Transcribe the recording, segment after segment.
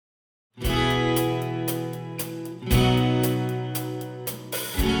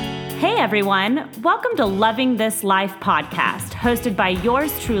everyone. Welcome to Loving This Life podcast, hosted by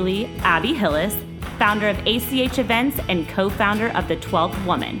yours truly, Abby Hillis, founder of ACH Events and co-founder of The 12th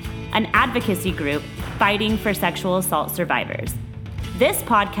Woman, an advocacy group fighting for sexual assault survivors. This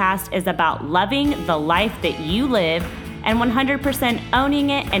podcast is about loving the life that you live and 100%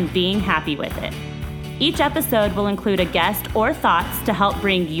 owning it and being happy with it. Each episode will include a guest or thoughts to help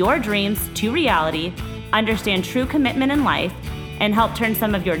bring your dreams to reality, understand true commitment in life, and help turn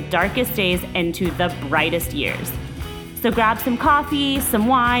some of your darkest days into the brightest years. So grab some coffee, some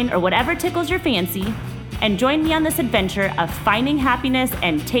wine, or whatever tickles your fancy, and join me on this adventure of finding happiness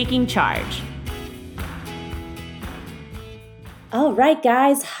and taking charge. All right,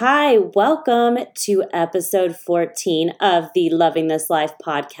 guys. Hi, welcome to episode 14 of the Loving This Life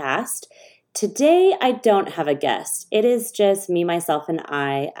podcast. Today, I don't have a guest. It is just me, myself, and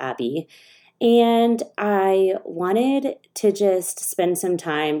I, Abby. And I wanted to just spend some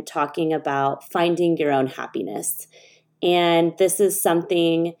time talking about finding your own happiness. And this is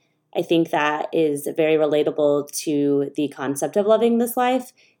something I think that is very relatable to the concept of loving this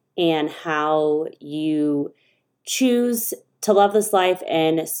life and how you choose to love this life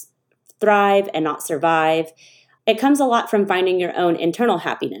and thrive and not survive. It comes a lot from finding your own internal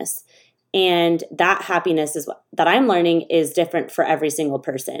happiness. And that happiness is that I'm learning is different for every single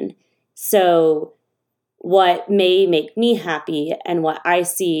person. So what may make me happy and what I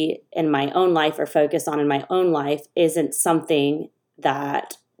see in my own life or focus on in my own life isn't something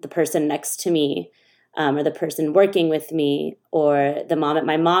that the person next to me or the person working with me or the mom at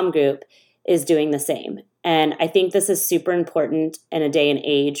my mom group is doing the same. And I think this is super important in a day and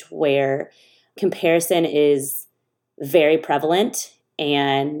age where comparison is very prevalent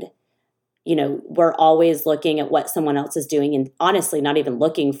and we're always looking at what someone else is doing and honestly not even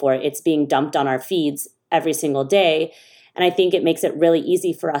looking for it. It's being dumped on our feeds every single day. And I think it makes it really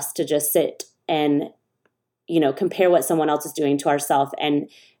easy for us to just sit and, compare what someone else is doing to ourselves and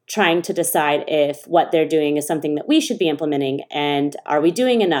trying to decide if what they're doing is something that we should be implementing and are we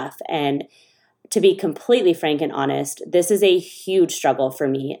doing enough? And to be completely frank and honest, this is a huge struggle for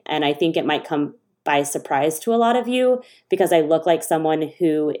me. And I think it might come by surprise to a lot of you because I look like someone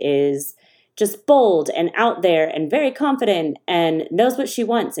who is just bold and out there and very confident and knows what she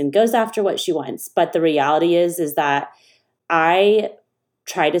wants and goes after what she wants. But the reality is that I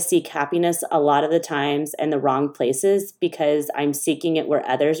try to seek happiness a lot of the times in the wrong places because I'm seeking it where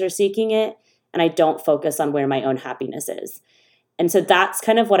others are seeking it. And I don't focus on where my own happiness is. And so that's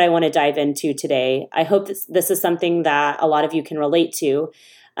kind of what I want to dive into today. I hope this is something that a lot of you can relate to.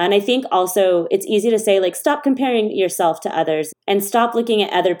 And I think also it's easy to say, stop comparing yourself to others and stop looking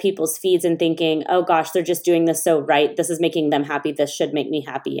at other people's feeds and thinking, oh gosh, they're just doing this so right. This is making them happy. This should make me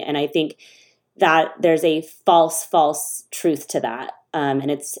happy. And I think that there's a false truth to that.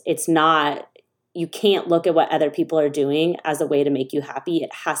 And it's not, you can't look at what other people are doing as a way to make you happy.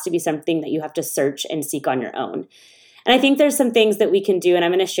 It has to be something that you have to search and seek on your own. And I think there's some things that we can do, and I'm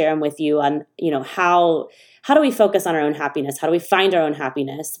going to share them with you on, how do we focus on our own happiness? How do we find our own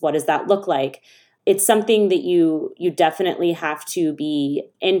happiness? What does that look like? It's something that you definitely have to be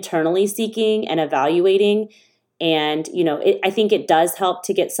internally seeking and evaluating. And, I think it does help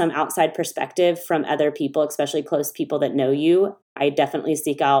to get some outside perspective from other people, especially close people that know you. I definitely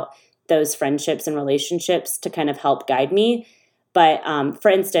seek out those friendships and relationships to kind of help guide me. But for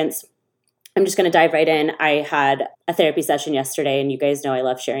instance, I'm just going to dive right in. I had a therapy session yesterday, and you guys know I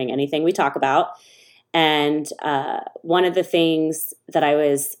love sharing anything we talk about. And one of the things that I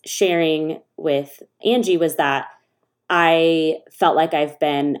was sharing with Angie was that I felt like I've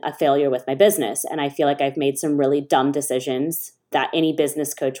been a failure with my business. And I feel like I've made some really dumb decisions that any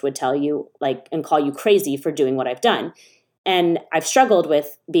business coach would tell you, and call you crazy for doing what I've done. And I've struggled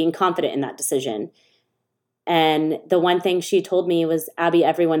with being confident in that decision. And the one thing she told me was, Abby,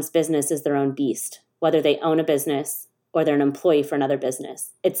 everyone's business is their own beast, whether they own a business or they're an employee for another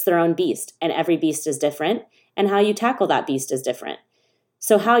business. It's their own beast, and every beast is different, and how you tackle that beast is different.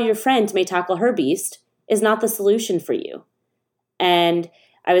 So how your friend may tackle her beast is not the solution for you. And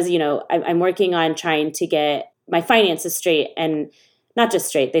I was, I'm working on trying to get my finances straight, and not just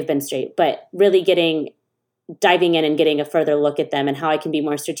straight, they've been straight, but really diving in and getting a further look at them and how I can be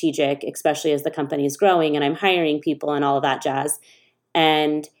more strategic, especially as the company is growing and I'm hiring people and all of that jazz.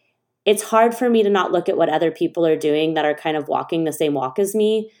 And it's hard for me to not look at what other people are doing that are kind of walking the same walk as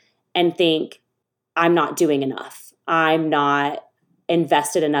me and think, I'm not doing enough. I'm not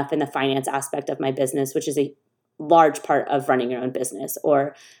invested enough in the finance aspect of my business, which is a large part of running your own business.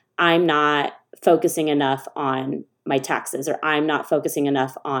 Or I'm not focusing enough on my taxes, or I'm not focusing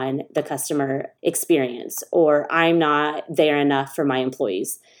enough on the customer experience, or I'm not there enough for my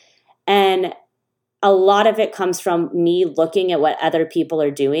employees. And a lot of it comes from me looking at what other people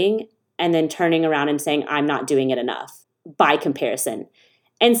are doing and then turning around and saying, I'm not doing it enough by comparison.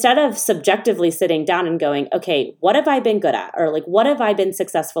 Instead of subjectively sitting down and going, okay, what have I been good at? Or like, what have I been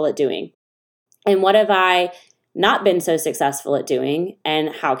successful at doing? And what have I not been so successful at doing? And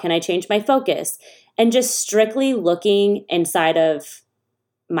how can I change my focus? And just strictly looking inside of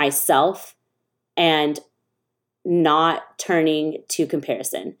myself and not turning to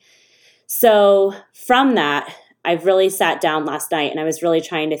comparison. So from that, I've really sat down last night and I was really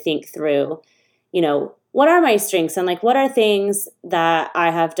trying to think through, what are my strengths and like what are things that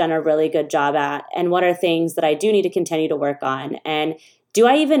I have done a really good job at and what are things that I do need to continue to work on? And do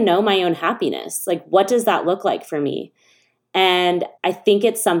I even know my own happiness? Like, what does that look like for me? And I think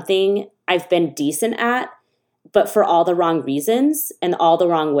it's something I've been decent at, but for all the wrong reasons and all the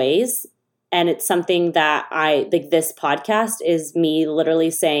wrong ways. And it's something that this podcast is me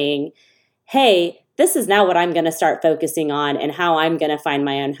literally saying, hey, this is now what I'm going to start focusing on and how I'm going to find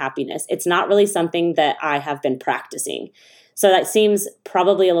my own happiness. It's not really something that I have been practicing. So that seems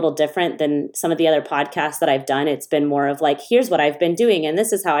probably a little different than some of the other podcasts that I've done. It's been more of like, here's what I've been doing and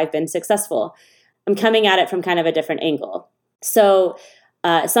this is how I've been successful. I'm coming at it from kind of a different angle. So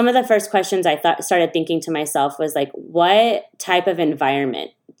some of the first questions I started thinking to myself was like, what type of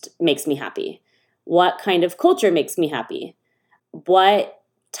environment makes me happy? What kind of culture makes me happy? What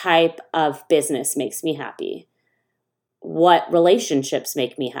type of business makes me happy? What relationships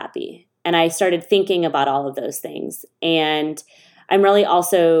make me happy? And I started thinking about all of those things. And I'm really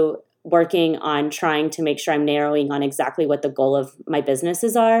also working on trying to make sure I'm narrowing on exactly what the goal of my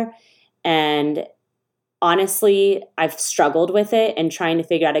businesses are. And honestly, I've struggled with it and trying to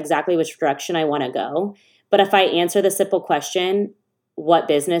figure out exactly which direction I want to go. But if I answer the simple question, what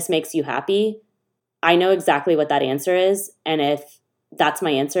business makes you happy? I know exactly what that answer is. And if that's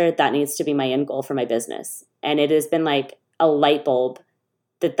my answer, that needs to be my end goal for my business. And it has been like a light bulb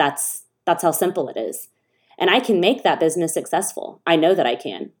that's how simple it is. And I can make that business successful. I know that I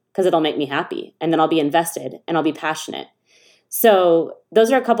can because it'll make me happy. And then I'll be invested and I'll be passionate. So those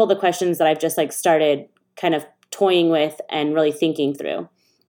are a couple of the questions that I've just like started kind of toying with and really thinking through.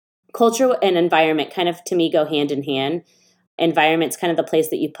 Culture and environment kind of to me go hand in hand. Environment's kind of the place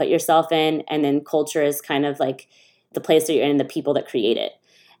that you put yourself in. And then culture is kind of like the place that you're in and the people that create it.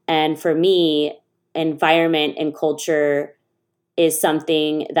 And for me, environment and culture is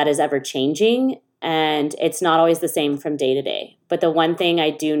something that is ever changing. And it's not always the same from day to day. But the one thing I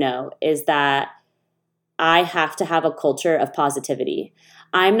do know is that I have to have a culture of positivity.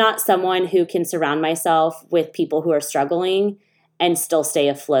 I'm not someone who can surround myself with people who are struggling and still stay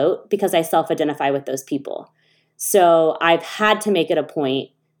afloat because I self-identify with those people. So I've had to make it a point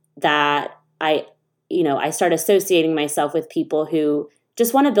that I start associating myself with people who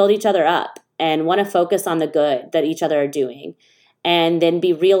just want to build each other up and want to focus on the good that each other are doing and then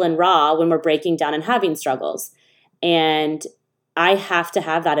be real and raw when we're breaking down and having struggles. And I have to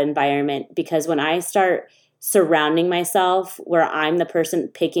have that environment because when I start surrounding myself where I'm the person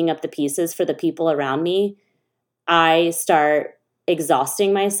picking up the pieces for the people around me, I start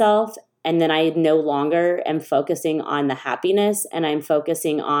exhausting myself. And then I no longer am focusing on the happiness and I'm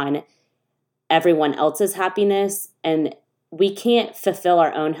focusing on everyone else's happiness. And we can't fulfill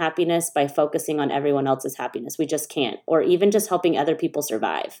our own happiness by focusing on everyone else's happiness. We just can't. Or even just helping other people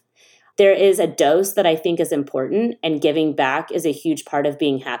survive. There is a dose that I think is important, and giving back is a huge part of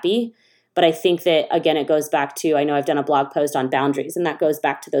being happy. But I think that, again, it goes back to, I know I've done a blog post on boundaries, and that goes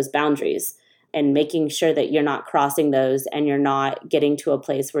back to those boundaries and making sure that you're not crossing those and you're not getting to a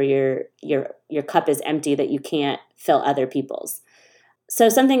place where your cup is empty that you can't fill other people's. So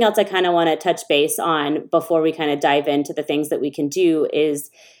something else I kind of want to touch base on before we kind of dive into the things that we can do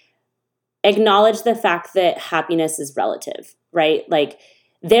is acknowledge the fact that happiness is relative, right? Like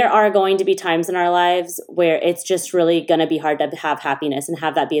there are going to be times in our lives where it's just really going to be hard to have happiness and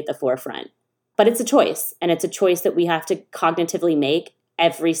have that be at the forefront. But it's a choice, and it's a choice that we have to cognitively make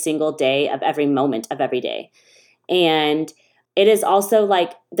every single day of every moment of every day. And it is also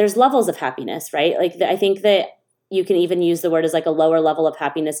like there's levels of happiness, right? Like I think that you can even use the word as like a lower level of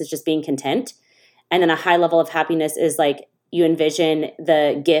happiness is just being content. And then a high level of happiness is like you envision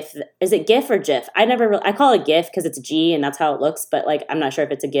the GIF. Is it GIF or GIF? I call it GIF because it's a G and that's how it looks. But like, I'm not sure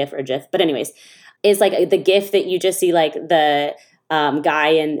if it's a GIF or GIF. But anyways, it's like the GIF that you just see like the guy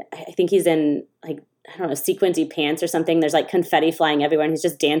and I think he's in like, I don't know, sequincy pants or something. There's like confetti flying everywhere and he's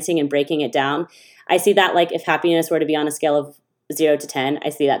just dancing and breaking it down. I see that like if happiness were to be on a scale of 0 to 10, I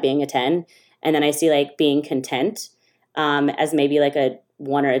see that being a 10. And then I see like being content as maybe like a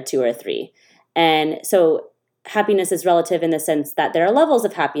 1 or a 2 or a 3. And so happiness is relative in the sense that there are levels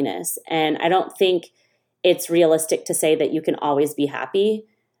of happiness. And I don't think it's realistic to say that you can always be happy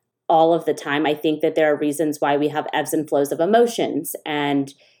all of the time. I think that there are reasons why we have ebbs and flows of emotions.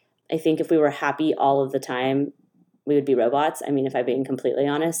 And I think if we were happy all of the time, we would be robots. I mean, if I'm being completely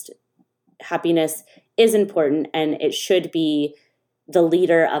honest, happiness is important and it should be the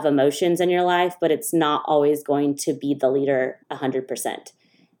leader of emotions in your life, but it's not always going to be the leader 100%.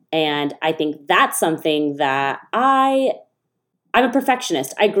 And I think that's something that I'm a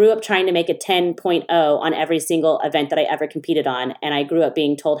perfectionist. I grew up trying to make a 10.0 on every single event that I ever competed on. And I grew up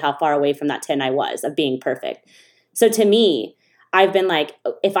being told how far away from that 10 I was of being perfect. So to me, I've been like,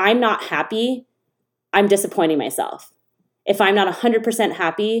 if I'm not happy, I'm disappointing myself. If I'm not 100%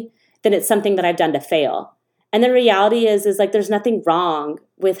 happy, then it's something that I've done to fail. And the reality is like, there's nothing wrong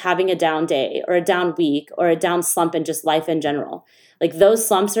with having a down day or a down week or a down slump in just life in general. Like those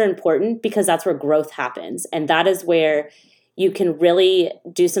slumps are important because that's where growth happens. And that is where you can really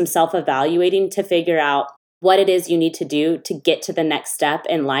do some self-evaluating to figure out what it is you need to do to get to the next step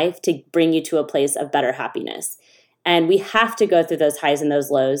in life to bring you to a place of better happiness. And we have to go through those highs and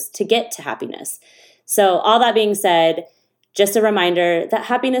those lows to get to happiness. So all that being said, just a reminder that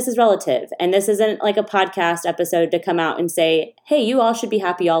happiness is relative. And this isn't like a podcast episode to come out and say, hey, you all should be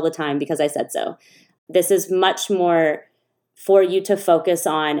happy all the time because I said so. This is much more for you to focus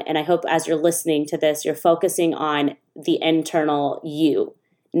on. And I hope as you're listening to this, you're focusing on the internal you,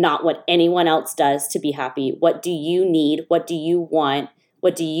 not what anyone else does to be happy. What do you need? What do you want?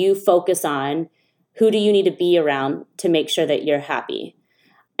 What do you focus on? Who do you need to be around to make sure that you're happy?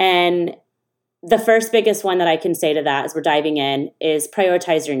 And the first biggest one that I can say to that as we're diving in is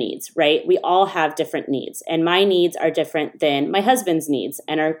prioritize your needs, right? We all have different needs, and my needs are different than my husband's needs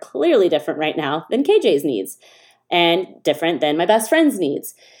and are clearly different right now than KJ's needs and different than my best friend's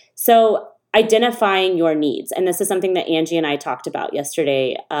needs. So identifying your needs, and this is something that Angie and I talked about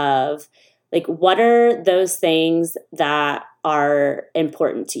yesterday of like, what are those things that are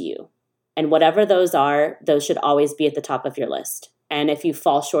important to you? And whatever those are, those should always be at the top of your list. And if you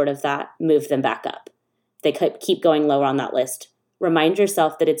fall short of that, move them back up. If they keep going lower on that list, remind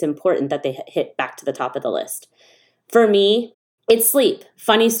yourself that it's important that they hit back to the top of the list. For me, it's sleep.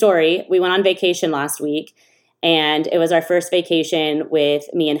 Funny story. We went on vacation last week, and it was our first vacation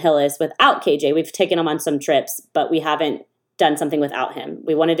with me and Hillis without KJ. We've taken him on some trips, but we haven't done something without him.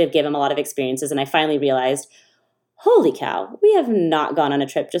 We wanted to give him a lot of experiences, and I finally realized, holy cow, we have not gone on a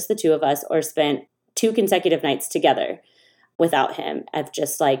trip, just the two of us, or spent 2 consecutive nights together without him, of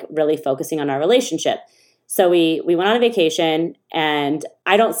just like really focusing on our relationship. So we went on a vacation, and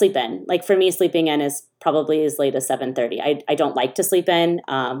I don't sleep in. Like for me, sleeping in is probably as late as 7:30. I don't like to sleep in.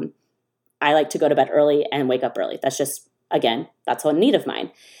 I like to go to bed early and wake up early. That's just, again, that's a need of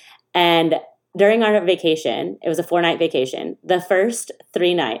mine. And during our vacation, it was a 4-night vacation. The first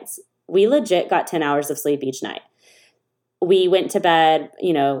 3 nights, we legit got 10 hours of sleep each night. We went to bed,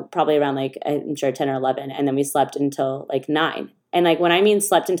 probably around like, I'm sure 10 or 11. And then we slept until like 9. And like, when I mean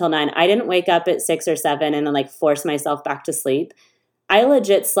slept until 9, I didn't wake up at 6 or 7 and then like force myself back to sleep. I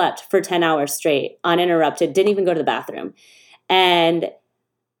legit slept for 10 hours straight, uninterrupted, didn't even go to the bathroom. And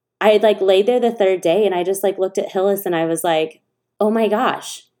I like laid there the 3rd day, and I just like looked at Hillis and I was like, oh my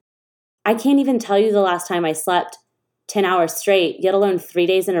gosh, I can't even tell you the last time I slept 10 hours straight, yet alone 3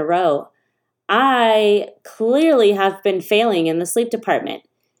 days in a row. I clearly have been failing in the sleep department.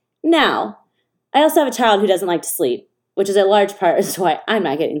 Now, I also have a child who doesn't like to sleep, which is a large part as to why I'm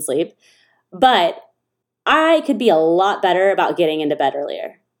not getting sleep. But I could be a lot better about getting into bed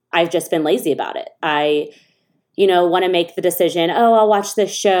earlier. I've just been lazy about it. I want to make the decision, I'll watch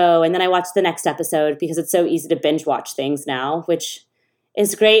this show, and then I watch the next episode because it's so easy to binge watch things now, which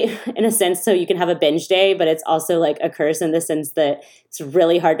is great in a sense so you can have a binge day, but it's also like a curse in the sense that it's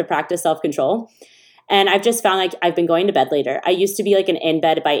really hard to practice self-control. And I've just found like I've been going to bed later. I used to be like an in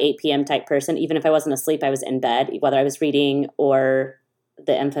bed by 8 p.m. type person. Even if I wasn't asleep, I was in bed, whether I was reading or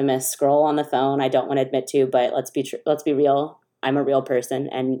the infamous scroll on the phone. I don't want to admit to, but let's be real. I'm a real person.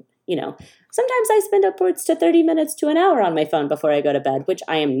 And, sometimes I spend upwards to 30 minutes to an hour on my phone before I go to bed, which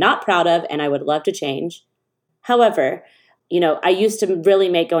I am not proud of and I would love to change. However, I used to really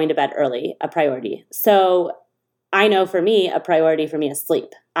make going to bed early a priority. So I know for me, a priority for me is sleep.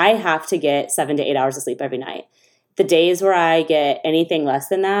 I have to get 7 to 8 hours of sleep every night. The days where I get anything less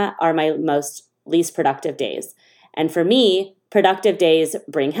than that are my least productive days. And for me, productive days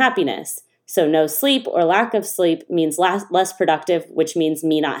bring happiness. So no sleep or lack of sleep means less productive, which means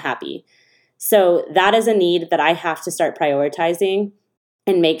me not happy. So that is a need that I have to start prioritizing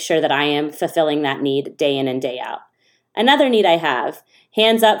and make sure that I am fulfilling that need day in and day out. Another need I have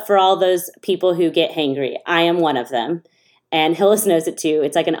Hands up for all those people who get hangry. I am one of them. And Hillis knows it too.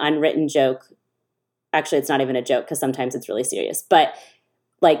 It's like an unwritten joke. Actually, it's not even a joke because sometimes it's really serious. But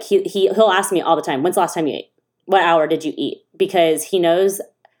like he'll ask me all the time, when's the last time you ate? What hour did you eat? Because he knows.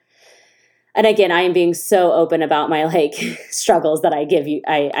 And again, I am being so open about my like struggles that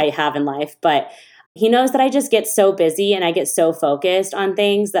I have in life. But he knows that I just get so busy and I get so focused on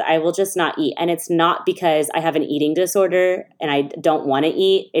things that I will just not eat. And it's not because I have an eating disorder and I don't want to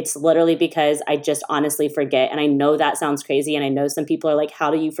eat. It's literally because I just honestly forget. And I know that sounds crazy. And I know some people are like,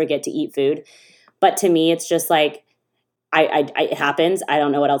 how do you forget to eat food? But to me, it's just like, it happens. I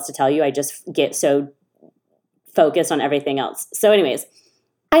don't know what else to tell you. I just get so focused on everything else. So anyways,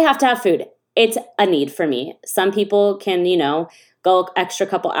 I have to have food. It's a need for me. Some people can, go extra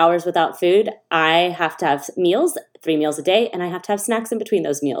couple hours without food. I have to have meals, 3 meals a day, and I have to have snacks in between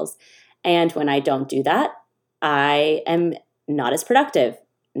those meals. And when I don't do that, I am not as productive,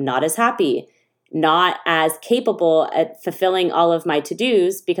 not as happy, not as capable at fulfilling all of my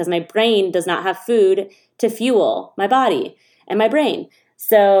to-dos because my brain does not have food to fuel my body and my brain.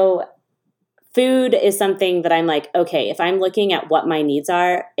 So food is something that I'm like, okay, if I'm looking at what my needs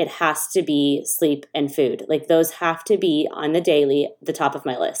are, it has to be sleep and food. Like those have to be on the daily, the top of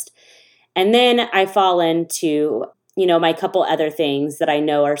my list. And then I fall into, my couple other things that I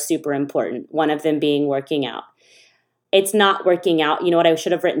know are super important. One of them being working out. It's not working out. What I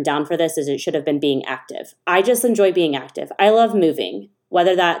should have written down for this is it should have been being active. I just enjoy being active. I love moving,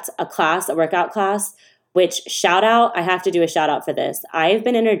 whether that's a class, a workout class, which shout out, I have to do a shout out for this. I've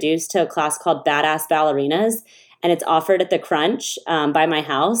been introduced to a class called Badass Ballerinas, and it's offered at the Crunch by my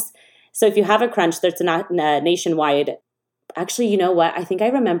house. So if you have a Crunch, there's a nationwide. Actually, you know what? I think I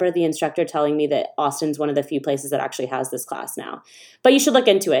remember the instructor telling me that Austin's one of the few places that actually has this class now. But you should look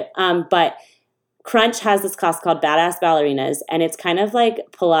into it. But Crunch has this class called Badass Ballerinas, and it's kind of like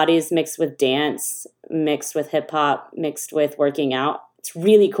Pilates mixed with dance, mixed with hip hop, mixed with working out. It's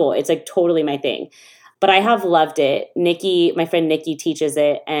really cool. It's like totally my thing. But I have loved it. Nikki, my friend Nikki, teaches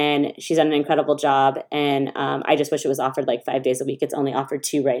it, and she's done an incredible job. And I just wish it was offered like 5 days a week. It's only offered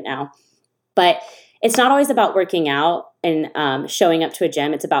 2 right now. But it's not always about working out and showing up to a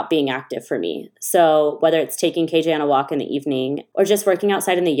gym. It's about being active for me. So whether it's taking KJ on a walk in the evening or just working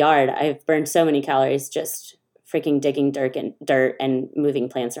outside in the yard, I've burned so many calories just freaking digging dirt and moving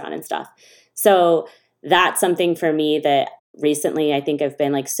plants around and stuff. So that's something for me that recently, I think I've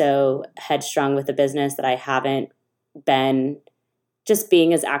been like so headstrong with the business that I haven't been just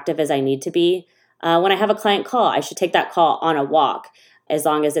being as active as I need to be. When I have a client call, I should take that call on a walk as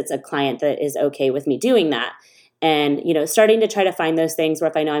long as it's a client that is okay with me doing that. And, starting to try to find those things where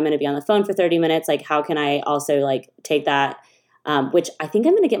if I know I'm going to be on the phone for 30 minutes, like how can I also like take that, which I think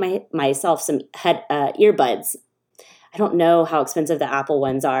I'm going to get myself some earbuds. I don't know how expensive the Apple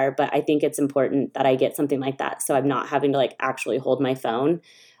ones are, but I think it's important that I get something like that so I'm not having to like actually hold my phone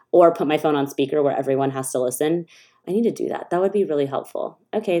or put my phone on speaker where everyone has to listen. I need to do that. That would be really helpful.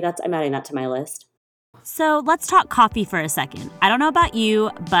 Okay, I'm adding that to my list. So let's talk coffee for a second. I don't know about you,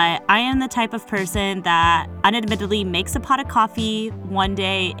 but I am the type of person that unadmittedly makes a pot of coffee one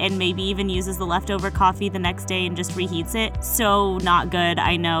day and maybe even uses the leftover coffee the next day and just reheats it. So not good,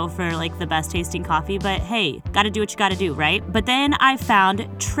 I know, for like the best tasting coffee, but hey, gotta do what you gotta do, right? But then I found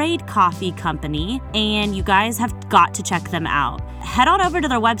Trade Coffee Company, and you guys have got to check them out. Head on over to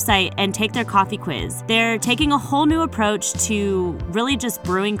their website and take their coffee quiz. They're taking a whole new approach to really just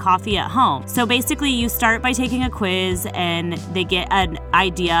brewing coffee at home. So basically you start by taking a quiz and they get an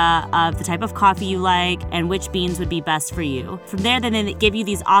idea of the type of coffee you like and which beans would be best for you. From there, then they give you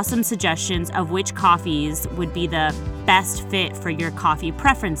these awesome suggestions of which coffees would be the best fit for your coffee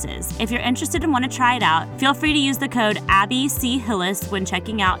preferences. If you're interested and want to try it out, feel free to use the code AbbieCHillis when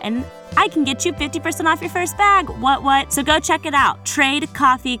checking out, and I can get you 50% off your first bag. What? So go check it out. Trade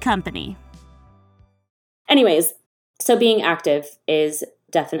Coffee Company. Anyways, so being active is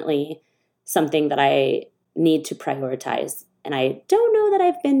definitely something that I need to prioritize. And I don't know that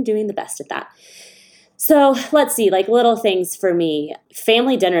I've been doing the best at that. So let's see, like little things for me,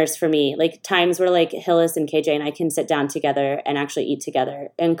 family dinners for me, like times where like Hillis and KJ and I can sit down together and actually eat together,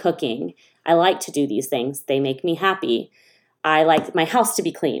 and cooking. I like to do these things. They make me happy. I like my house to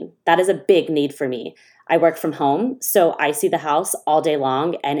be clean. That is a big need for me. I work from home, so I see the house all day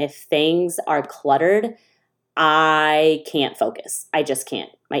long. And if things are cluttered, I can't focus. I just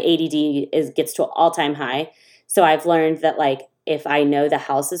can't. My ADD gets to an all-time high. So I've learned that like if I know the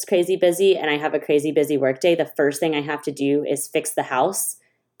house is crazy busy and I have a crazy busy workday, the first thing I have to do is fix the house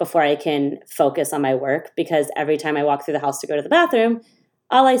before I can focus on my work. Because every time I walk through the house to go to the bathroom,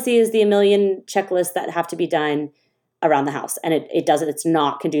 all I see is the a million checklists that have to be done. around the house. And it's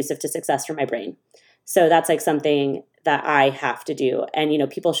not conducive to success for my brain. So that's like something that I have to do. And,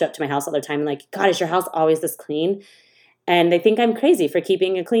 people show up to my house all the time and like, God, is your house always this clean? And they think I'm crazy for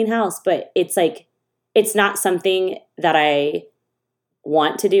keeping a clean house. But it's like, it's not something that I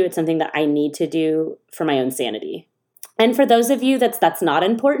want to do. It's something that I need to do for my own sanity. And for those of you that's not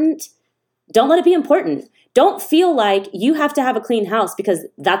important, don't let it be important. Don't feel like you have to have a clean house because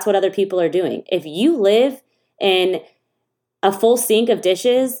that's what other people are doing. If you live in a full sink of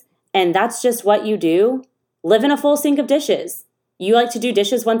dishes and that's just what you do, live in a full sink of dishes. You like to do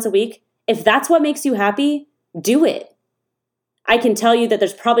dishes once a week. If that's what makes you happy, do it. I can tell you that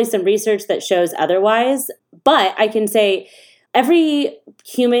there's probably some research that shows otherwise, but I can say every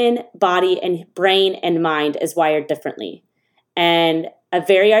human body and brain and mind is wired differently. And a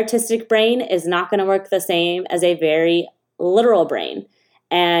very artistic brain is not going to work the same as a very literal brain.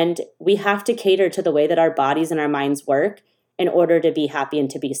 And we have to cater to the way that our bodies and our minds work in order to be happy and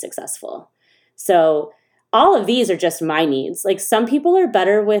to be successful. So all of these are just my needs. Like some people are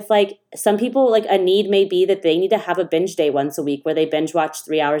better with some people, like a need may be that they need to have a binge day once a week where they binge watch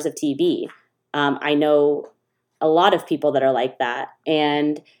 3 hours of TV. I know a lot of people that are like that.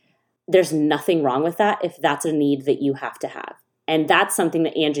 And there's nothing wrong with that if that's a need that you have to have. And that's something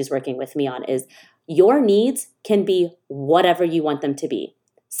that Angie's working with me on is your needs can be whatever you want them to be.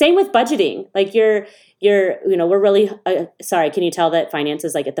 Same with budgeting. Like we're really, sorry, can you tell that finance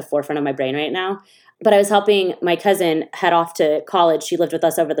is like at the forefront of my brain right now? But I was helping my cousin head off to college. She lived with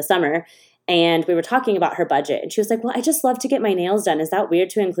us over the summer and we were talking about her budget. And she was like, well, I just love to get my nails done. Is that weird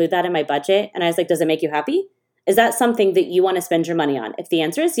to include that in my budget? And I was like, does it make you happy? Is that something that you want to spend your money on? If the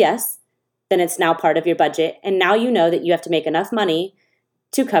answer is yes, then it's now part of your budget. And now you know that you have to make enough money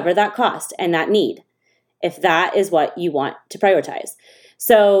to cover that cost and that need, if that is what you want to prioritize.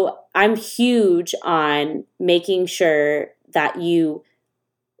 So I'm huge on making sure that you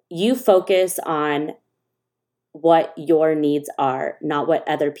focus on what your needs are, not what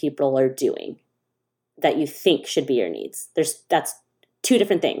other people are doing that you think should be your needs. That's two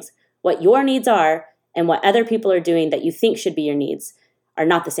different things. What your needs are and what other people are doing that you think should be your needs are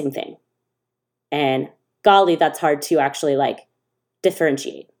not the same thing. And golly, that's hard to actually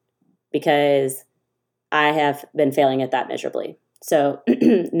differentiate because I have been failing at that miserably. So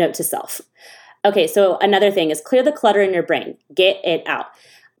note to self. Okay, so another thing is clear the clutter in your brain. Get it out.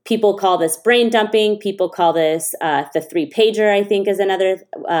 People call this brain dumping. People call this the 3-pager, I think is another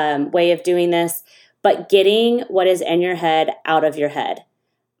way of doing this. But getting what is in your head out of your head.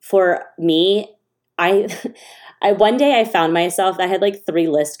 For me, I one day I found myself, I had 3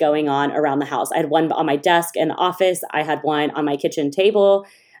 lists going on around the house. I had one on my desk in the office. I had one on my kitchen table.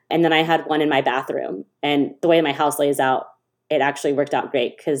 And then I had one in my bathroom. And the way my house lays out, it actually worked out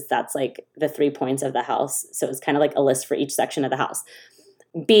great because that's the 3 points of the house. So it's kind of like a list for each section of the house,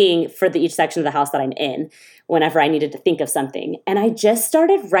 being for each section of the house that I'm in whenever I needed to think of something. And I just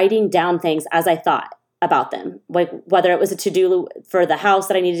started writing down things as I thought about them, whether it was a to-do for the house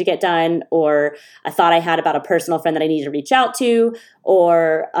that I needed to get done, or a thought I had about a personal friend that I needed to reach out to,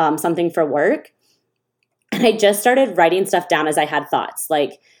 or something for work. And I just started writing stuff down as I had thoughts.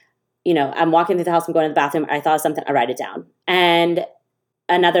 I'm walking through the house, I'm going to the bathroom, I thought of something, I write it down. And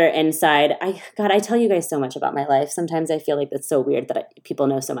another insight, I tell you guys so much about my life. Sometimes I feel like it's so weird that people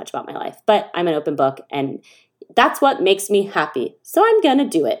know so much about my life, but I'm an open book and that's what makes me happy. So I'm going to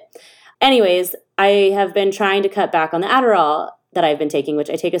do it. Anyways, I have been trying to cut back on the Adderall that I've been taking, which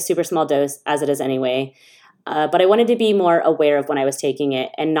I take a super small dose as it is anyway. But I wanted to be more aware of when I was taking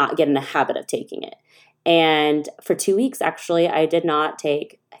it and not get in the habit of taking it. And for 2 weeks, actually, I did not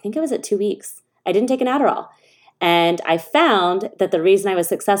take, I think it was at 2 weeks, I didn't take an Adderall. And I found that the reason I was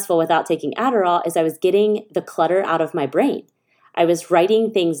successful without taking Adderall is I was getting the clutter out of my brain. I was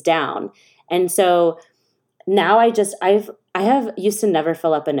writing things down. And so now I have used to never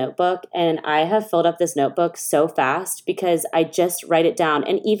fill up a notebook, and I have filled up this notebook so fast because I just write it down.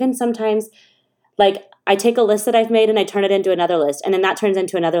 And even sometimes, I take a list that I've made and I turn it into another list, and then that turns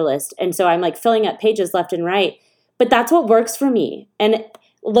into another list. And so I'm filling up pages left and right, but that's what works for me. And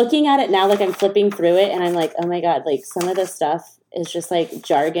looking at it now, I'm flipping through it and I'm like, oh my God, some of this stuff is just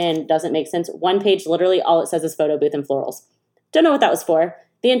jargon, doesn't make sense. One page, literally all it says is photo booth and florals. Don't know what that was for.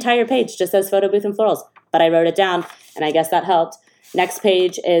 The entire page just says photo booth and florals, but I wrote it down and I guess that helped. Next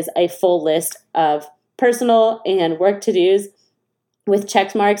page is a full list of personal and work to-dos with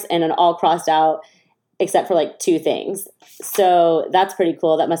check marks and an all crossed out except for 2 things. So that's pretty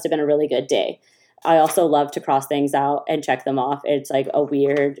cool. That must have been a really good day. I also love to cross things out and check them off. It's a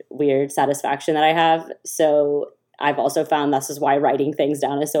weird satisfaction that I have. So I've also found this is why writing things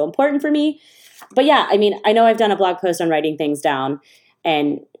down is so important for me. But yeah, I mean, I know I've done a blog post on writing things down,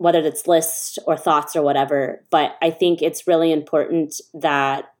 and whether it's lists or thoughts or whatever, but I think it's really important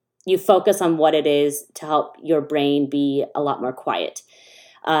that you focus on what it is to help your brain be a lot more quiet.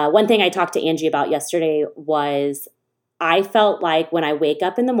 One thing I talked to Angie about yesterday was I felt like when I wake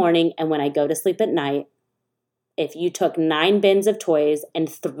up in the morning and when I go to sleep at night, if you took 9 bins of toys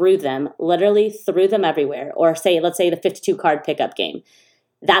and literally threw them everywhere, or let's say the 52 card pickup game,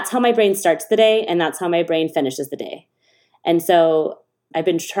 that's how my brain starts the day and that's how my brain finishes the day. And so I've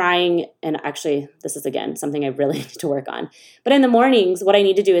been trying, and actually this is again something I really need to work on. But in the mornings, what I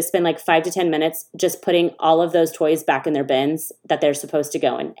need to do is spend like 5 to 10 minutes just putting all of those toys back in their bins that they're supposed to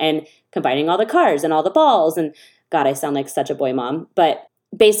go in, and combining all the cars and all the balls. And God, I sound like such a boy mom. But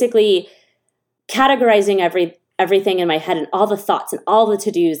basically categorizing everything in my head and all the thoughts and all the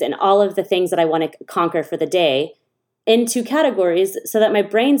to-dos and all of the things that I want to conquer for the day into categories so that my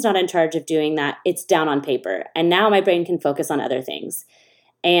brain's not in charge of doing that. It's down on paper. And now my brain can focus on other things.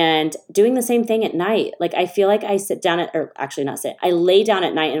 And doing the same thing at night. Like I feel like I lay down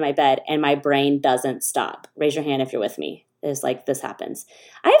at night in my bed and my brain doesn't stop. Raise your hand if you're with me. It's like this happens.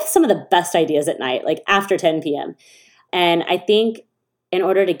 I have some of the best ideas at night, like after 10 p.m. And I think in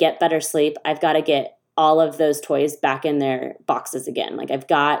order to get better sleep, I've got to get all of those toys back in their boxes again. Like I've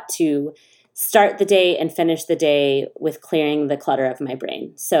got to start the day and finish the day with clearing the clutter of my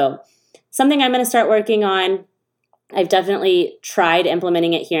brain. So something I'm going to start working on. I've definitely tried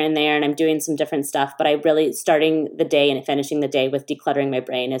implementing it here and there, and I'm doing some different stuff, but I really starting the day and finishing the day with decluttering my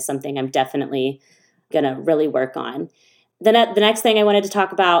brain is something I'm definitely going to really work on. The next thing I wanted to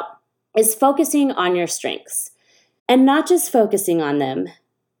talk about is focusing on your strengths, and not just focusing on them,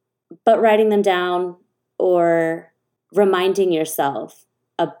 but writing them down or reminding yourself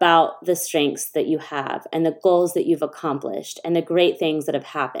about the strengths that you have and the goals that you've accomplished and the great things that have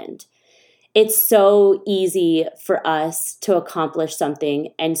happened. It's so easy for us to accomplish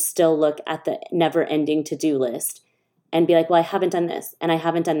something and still look at the never-ending to-do list and be like, well, I haven't done this and I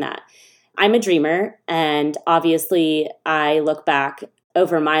haven't done that. I'm a dreamer, and obviously I look back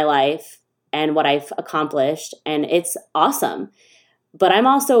over my life and what I've accomplished, and it's awesome. But I'm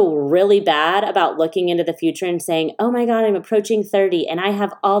also really bad about looking into the future and saying, oh my God, I'm approaching 30 and I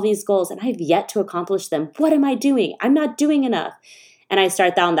have all these goals and I've yet to accomplish them. What am I doing? I'm not doing enough. And I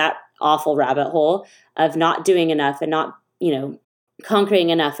start down that awful rabbit hole of not doing enough and not, conquering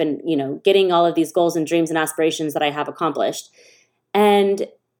enough and, getting all of these goals and dreams and aspirations that I have accomplished. And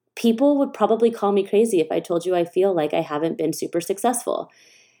people would probably call me crazy if I told you I feel like I haven't been super successful.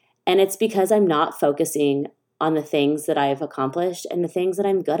 And it's because I'm not focusing on the things that I've accomplished and the things that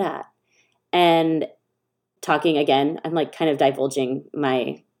I'm good at. And talking again, I'm like kind of divulging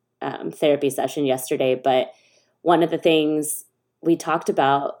my therapy session yesterday, but one of the things we talked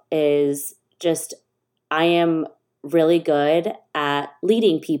about is just I am really good at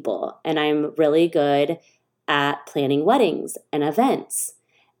leading people, and I'm really good at planning weddings and events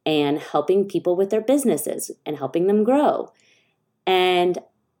and helping people with their businesses and helping them grow. And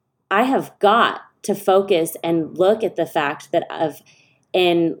I have got to focus and look at the fact that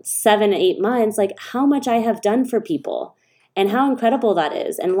in 7-8 months, like how much I have done for people and how incredible that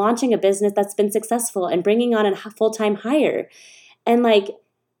is, and launching a business that's been successful and bringing on a full-time hire. And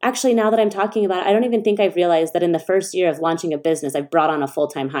actually now that I'm talking about it, I don't even think I've realized that in the first year of launching a business, I've brought on a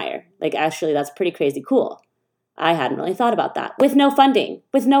full-time hire. Actually, that's pretty crazy cool. I hadn't really thought about that. With no funding.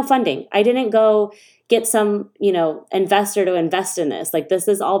 I didn't go get some, investor to invest in this. This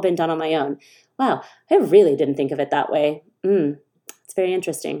has all been done on my own. Wow, I really didn't think of it that way. It's very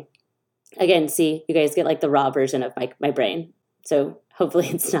interesting. Again, see, you guys get the raw version of my brain. So hopefully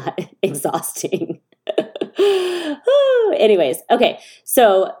it's not exhausting. Anyways, okay.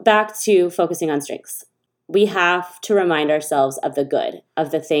 So back to focusing on strengths. We have to remind ourselves of the good,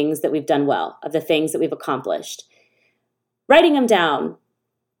 of the things that we've done well, of the things that we've accomplished. Writing them down,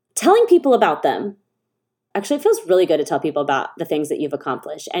 telling people about them. Actually, it feels really good to tell people about the things that you've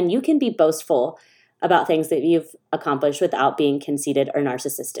accomplished. And you can be boastful about things that you've accomplished without being conceited or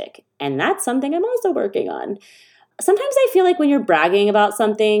narcissistic. And that's something I'm also working on. Sometimes I feel like when you're bragging about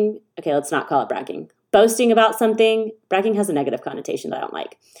something, okay, let's not call it bragging. Boasting about something, bragging has a negative connotation that I don't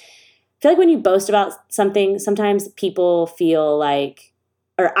like. I feel like when you boast about something, sometimes people feel like,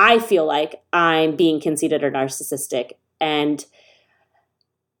 or I feel like I'm being conceited or narcissistic. And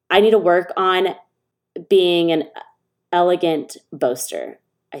I need to work on being an elegant boaster,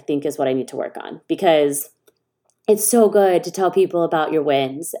 I think is what I need to work on, because it's so good to tell people about your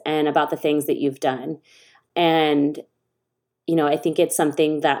wins and about the things that you've done. And, I think it's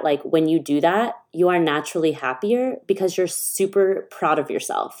something that when you do that, you are naturally happier because you're super proud of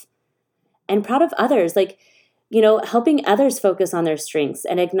yourself. and proud of others. Like, helping others focus on their strengths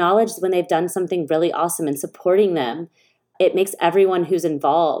and acknowledge when they've done something really awesome and supporting them. It makes everyone who's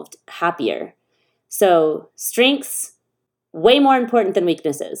involved happier. So strengths, way more important than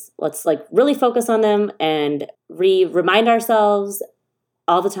weaknesses. Let's really focus on them and remind ourselves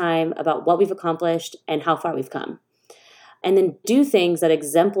all the time about what we've accomplished and how far we've come. And then do things that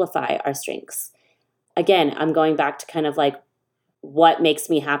exemplify our strengths. Again, I'm going back to kind of what makes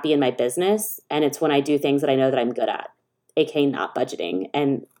me happy in my business. And it's when I do things that I know that I'm good at, aka not budgeting.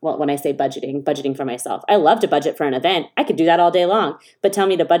 And when I say budgeting for myself. I love to budget for an event. I could do that all day long. But tell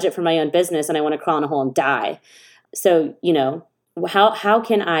me to budget for my own business and I want to crawl in a hole and die. So, how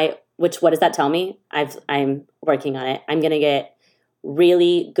can I, what does that tell me? I'm working on it. I'm going to get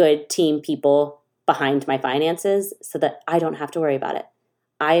really good team people behind my finances so that I don't have to worry about it.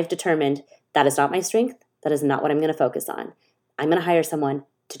 I have determined that is not my strength. That is not what I'm going to focus on. I'm going to hire someone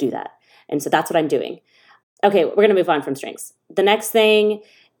to do that. And so that's what I'm doing. Okay, we're going to move on from strengths. The next thing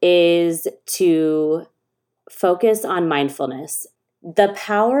is to focus on mindfulness. The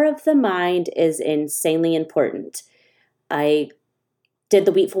power of the mind is insanely important. I did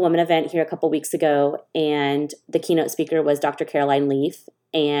the Wheatful Woman event here a couple weeks ago, and the keynote speaker was Dr. Caroline Leaf.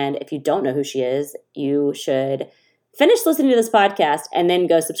 And if you don't know who she is, you should finish listening to this podcast and then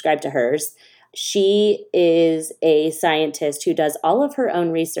go subscribe to hers. She is a scientist who does all of her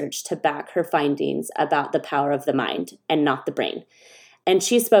own research to back her findings about the power of the mind and not the brain. And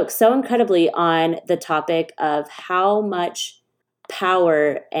she spoke so incredibly on the topic of how much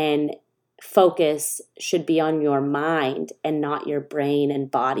power and focus should be on your mind and not your brain and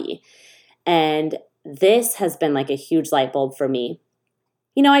body. And this has been a huge light bulb for me.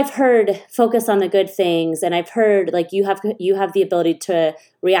 I've heard focus on the good things, and I've heard you have the ability to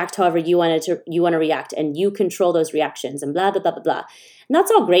react however you want to react, and you control those reactions, and blah blah blah blah blah. And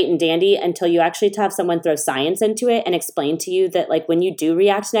that's all great and dandy until you actually have someone throw science into it and explain to you that when you do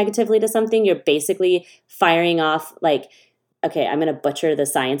react negatively to something, you're basically firing off okay, I'm going to butcher the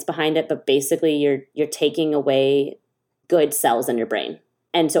science behind it, but basically you're taking away good cells in your brain.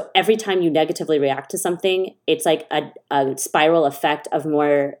 And so every time you negatively react to something, it's like a spiral effect of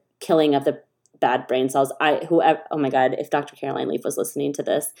more killing of the bad brain cells. Oh my God, if Dr. Caroline Leaf was listening to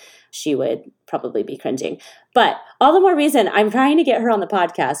this, she would probably be cringing. But all the more reason I'm trying to get her on the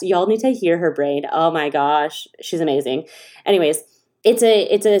podcast. Y'all need to hear her brain. Oh my gosh, she's amazing. Anyways, it's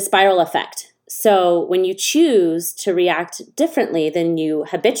a spiral effect. So when you choose to react differently than you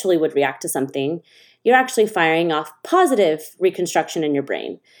habitually would react to something, you're actually firing off positive reconstruction in your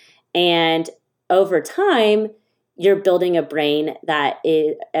brain. And over time, you're building a brain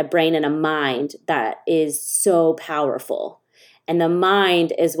and a mind that is so powerful. And the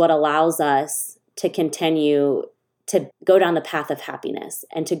mind is what allows us to continue to go down the path of happiness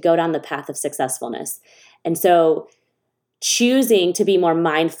and to go down the path of successfulness. And so choosing to be more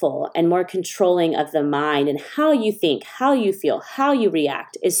mindful and more controlling of the mind and how you think, how you feel, how you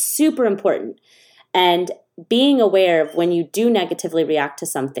react is super important. And being aware of when you do negatively react to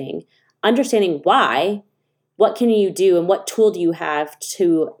something, understanding why, what can you do and what tool do you have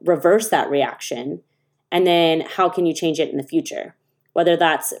to reverse that reaction? And then how can you change it in the future? Whether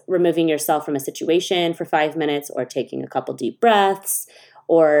that's removing yourself from a situation for 5 minutes or taking a couple deep breaths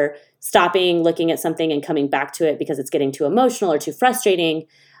or stopping, looking at something and coming back to it because it's getting too emotional or too frustrating.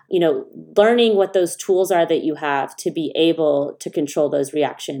 Learning what those tools are that you have to be able to control those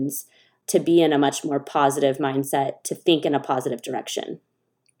reactions, to be in a much more positive mindset, to think in a positive direction.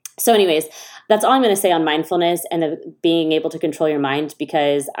 So anyways, that's all I'm going to say on mindfulness and being able to control your mind,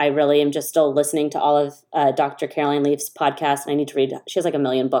 because I really am just still listening to all of Dr. Caroline Leaf's podcast, and I need to read. She has 1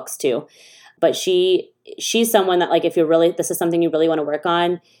 million books too. But she's someone that if this is something you really want to work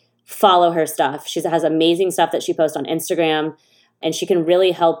on, follow her stuff. She has amazing stuff that she posts on Instagram, and she can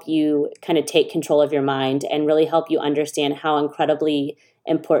really help you kind of take control of your mind and really help you understand how incredibly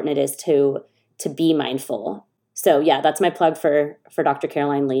important it is to be mindful. So yeah, that's my plug for Dr.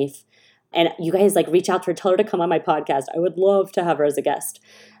 Caroline Leaf. And you guys reach out to her, tell her to come on my podcast. I would love to have her as a guest.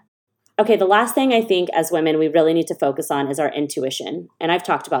 Okay, the last thing I think as women we really need to focus on is our intuition. And I've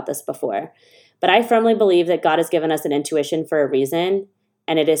talked about this before, but I firmly believe that God has given us an intuition for a reason.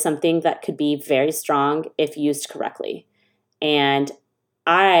 And it is something that could be very strong if used correctly. And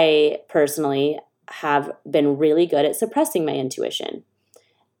I personally have been really good at suppressing my intuition.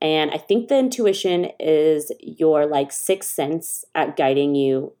 And I think the intuition is your sixth sense at guiding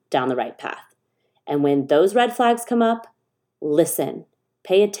you down the right path. And when those red flags come up, listen,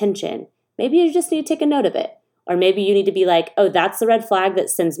 pay attention. Maybe you just need to take a note of it. Or maybe you need to be oh, that's the red flag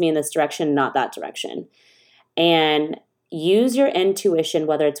that sends me in this direction, not that direction. And use your intuition,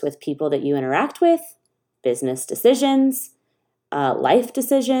 whether it's with people that you interact with, business decisions, life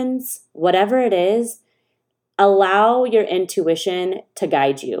decisions, whatever it is. Allow your intuition to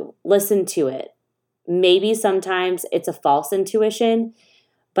guide you. Listen to it. Maybe sometimes it's a false intuition,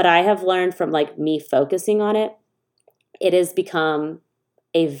 but I have learned from like me focusing on it, it has become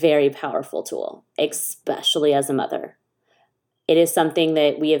a very powerful tool, especially as a mother. It is something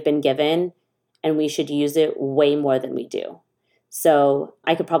that we have been given and we should use it way more than we do. So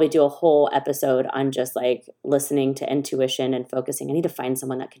I could probably do a whole episode on just like listening to intuition and focusing. I need to find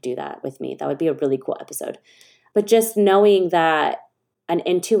someone that could do that with me. That would be a really cool episode. But just knowing that an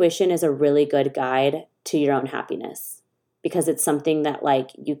intuition is a really good guide to your own happiness, because it's something that like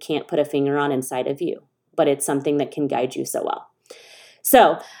you can't put a finger on inside of you, but it's something that can guide you so well.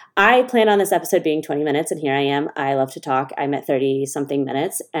 So I planned on this episode being 20 minutes, and here I am. I love to talk. I'm at 30 something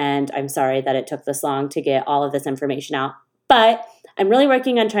minutes, and I'm sorry that it took this long to get all of this information out. But I'm really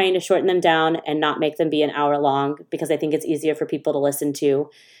working on trying to shorten them down and not make them be an hour long, because I think it's easier for people to listen to.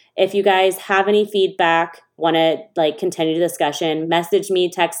 If you guys have any feedback, want to like continue the discussion, message me,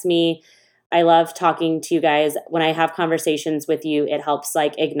 text me. I love talking to you guys. When I have conversations with you, it helps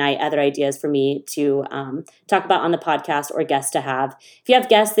like ignite other ideas for me to talk about on the podcast or guests to have. If you have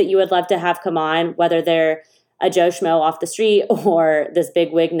guests that you would love to have come on, whether they're a Joe Schmo off the street or this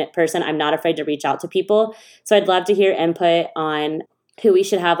big wig person, I'm not afraid to reach out to people. So I'd love to hear input on who we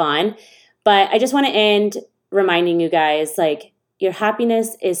should have on. But I just want to end reminding you guys, like, your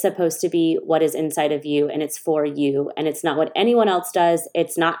happiness is supposed to be what is inside of you, and it's for you, and it's not what anyone else does.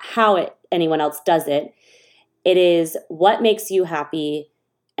 It's not how anyone else does it. It is what makes you happy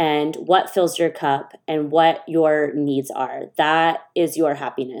and what fills your cup and what your needs are. That is your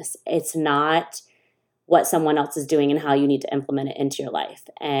happiness. It's not what someone else is doing and how you need to implement it into your life.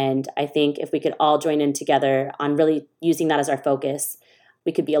 And I think if we could all join in together on really using that as our focus,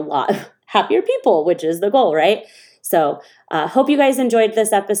 we could be a lot happier people, which is the goal, right? So hope you guys enjoyed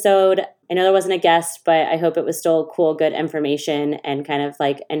this episode. I know there wasn't a guest, but I hope it was still cool, good information and kind of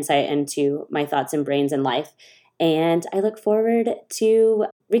like insight into my thoughts and brains in life. And I look forward to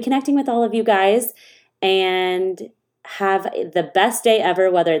reconnecting with all of you guys, and have the best day ever,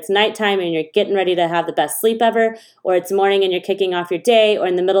 whether it's nighttime and you're getting ready to have the best sleep ever, or it's morning and you're kicking off your day, or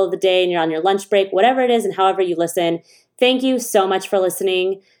in the middle of the day and you're on your lunch break, whatever it is and however you listen. Thank you so much for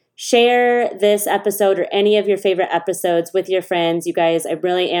listening. Share this episode or any of your favorite episodes with your friends. You guys, I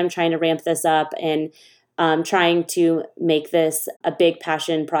really am trying to ramp this up and trying to make this a big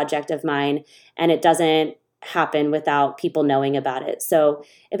passion project of mine, and it doesn't happen without people knowing about it. So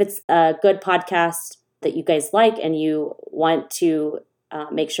if it's a good podcast that you guys like and you want to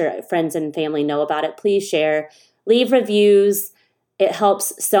make sure friends and family know about it, please share, leave reviews. It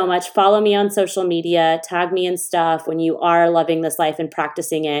helps so much. Follow me on social media, tag me and stuff when you are loving this life and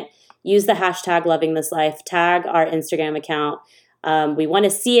practicing it. Use the hashtag loving this life, tag our Instagram account. We want to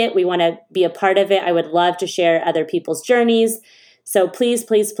see it. We want to be a part of it. I would love to share other people's journeys. So please,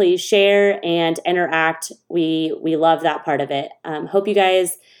 please, please share and interact. We love that part of it. Hope you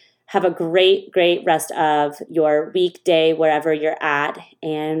guys have a great, great rest of your weekday, wherever you're at,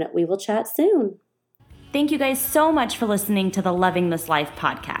 and we will chat soon. Thank you guys so much for listening to the Loving This Life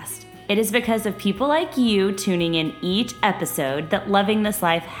podcast. It is because of people like you tuning in each episode that Loving This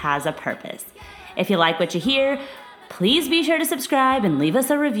Life has a purpose. If you like what you hear, please be sure to subscribe and leave us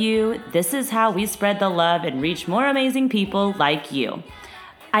a review. This is how we spread the love and reach more amazing people like you.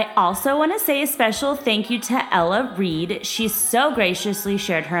 I also want to say a special thank you to Ella Reed. She so graciously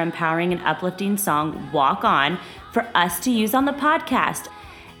shared her empowering and uplifting song, Walk On, for us to use on the podcast.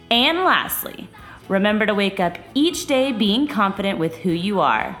 And lastly, remember to wake up each day being confident with who you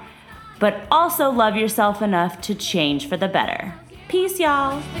are, but also love yourself enough to change for the better. Peace,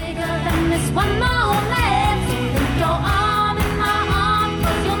 y'all.